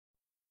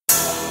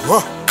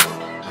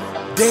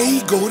There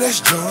you go, that's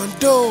John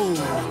Doe.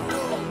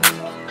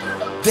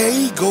 There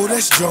you go,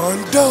 that's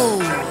John Doe.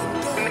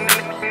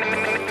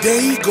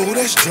 There you go,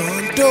 that's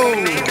John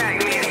Doe.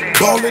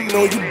 Ballin'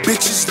 on you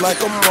bitches like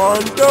I'm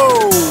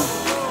Rondo.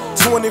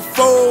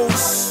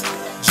 24s,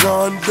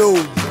 John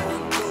Doe.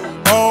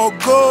 All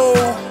go,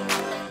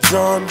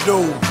 John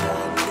Doe.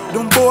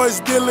 Them boys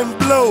dealin'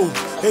 blow,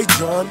 hey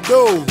John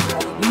Doe.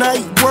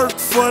 Night work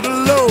for the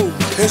low,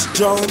 it's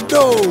John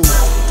Doe.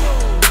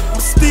 I'm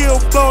still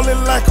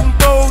ballin' like I'm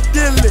Bo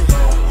Diddley.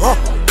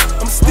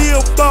 I'm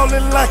still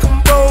ballin' like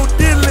I'm Bo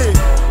Diddley.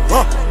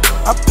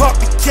 I pop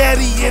the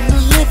caddy in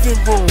the living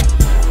room.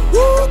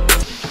 Woo.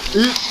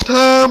 It's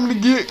time to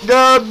get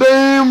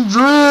goddamn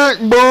drink,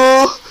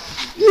 boy.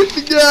 Get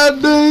the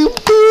goddamn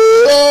food.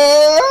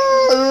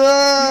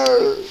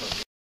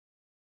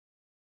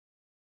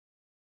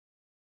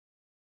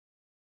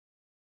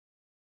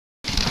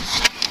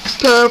 It's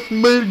time for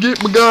me to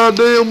get my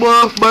goddamn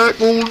life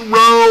back on the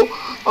road.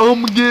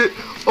 I'ma get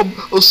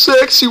a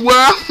sexy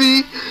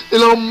wifey,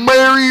 and I'ma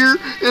marry her,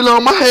 and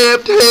I'ma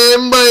have to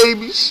have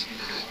babies.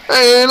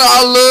 And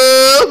I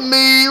love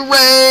me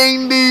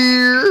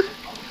reindeer.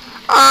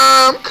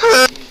 I'm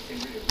coming.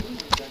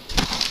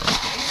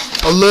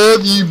 I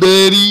love you,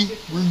 Betty.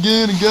 We're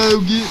gonna go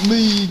get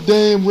me a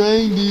damn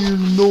reindeer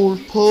in the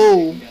North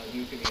Pole.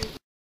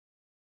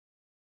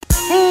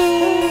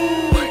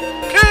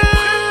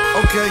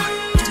 Okay.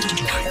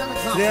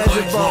 There's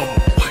your ball.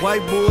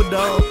 White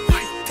bulldog.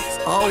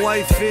 All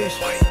white fish.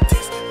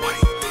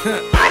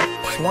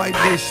 White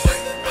dish.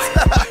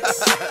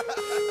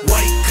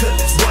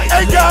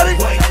 Hey, got it.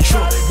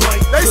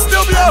 They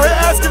still be out here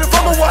asking if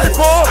I'm a white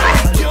boy.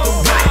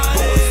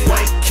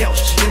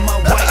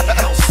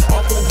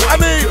 I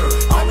mean,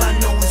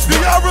 do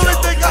y'all really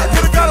think I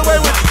could have got away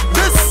with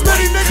this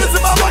many niggas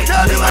in my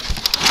vocabulary?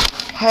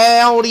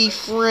 Howdy,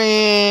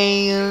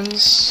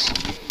 friends.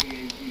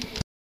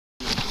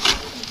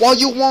 What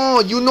you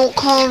want? You don't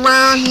come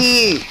around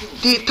here.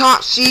 The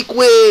top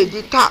secret.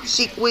 The top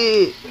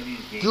secret.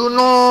 You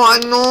know, I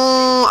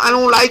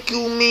don't like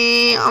you,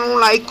 man. I don't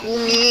like you,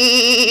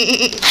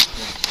 man.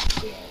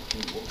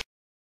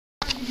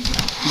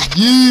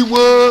 You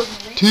want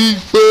to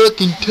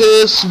fucking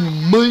tussle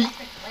me?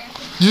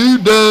 You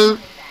don't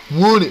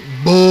want it,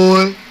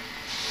 boy.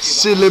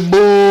 Silly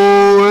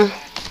boy.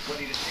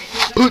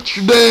 Put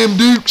your damn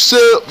dukes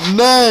up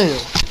now.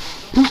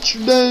 Put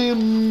your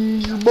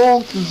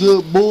bonkers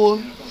up,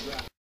 boy.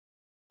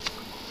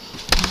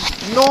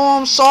 No,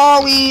 I'm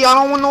sorry. I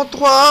don't want no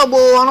trouble.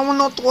 I don't want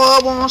no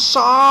trouble. I'm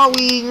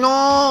sorry.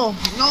 No.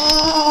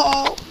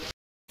 No.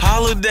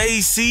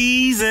 Holiday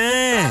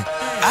season.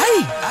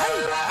 Hey.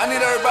 I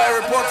need everybody to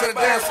report to the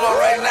dance floor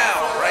right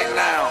now. Right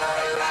now.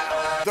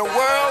 The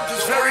world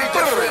is very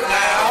different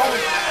now.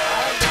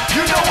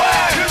 You know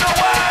why? You know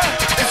why?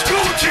 It's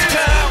Gucci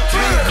time.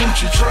 Big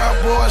Gucci trap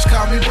boys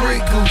call me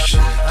Brick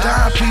Gucci.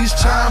 Dime piece,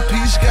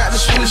 timepiece, got the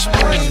Swiss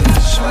brain.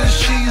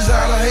 Swiss cheese,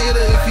 I'll hate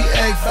her if he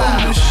act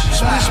foolish.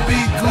 Swiss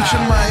beat Gucci,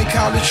 man,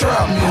 call it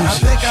trap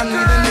music. I think I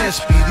need an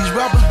SP. These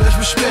rappers best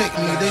respect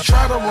me. They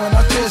try to run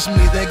or test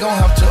me, they gon'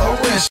 have to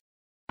arrest me.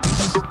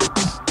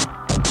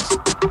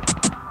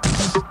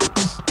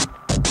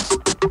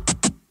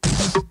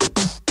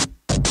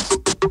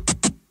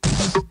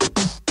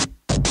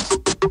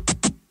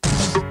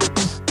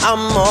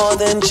 I'm more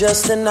than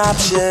just an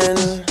option.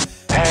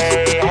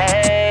 Hey,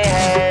 hey,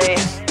 hey.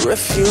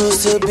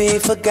 Refuse to be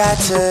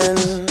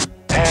forgotten.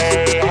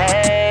 Hey,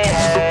 hey,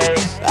 hey.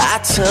 I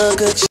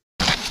took a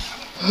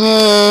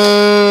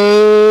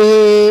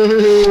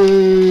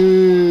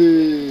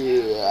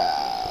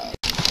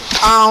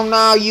Oh,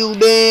 now you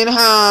been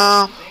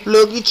home.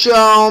 Look at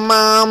your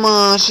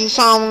mama. She's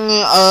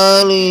something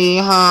early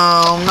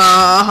home.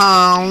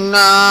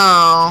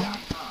 No.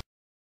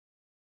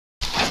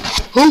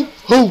 Ho,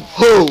 ho,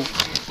 ho.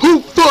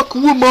 Who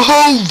fucking with my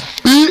hoes,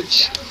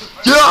 bitch?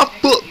 Yeah, I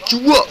fucked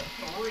you up,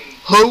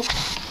 ho.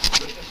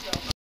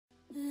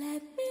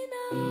 Let me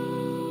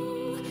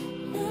know, let me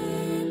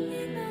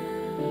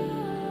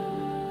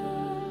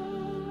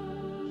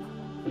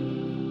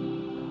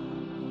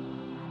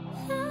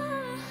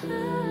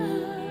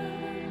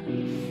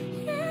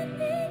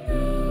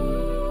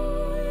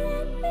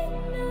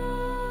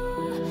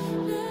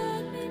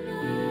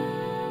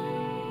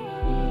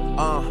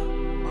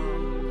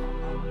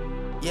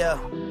Yeah.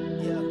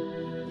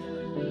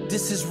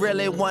 This is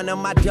really one of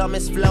my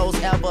dumbest flows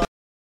ever.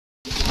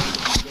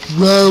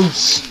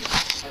 Rose,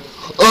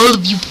 all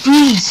of you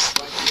please,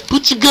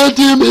 put your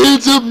goddamn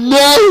hands up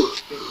now.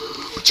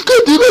 Put your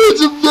goddamn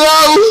hands up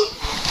now.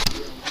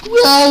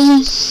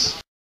 Rose.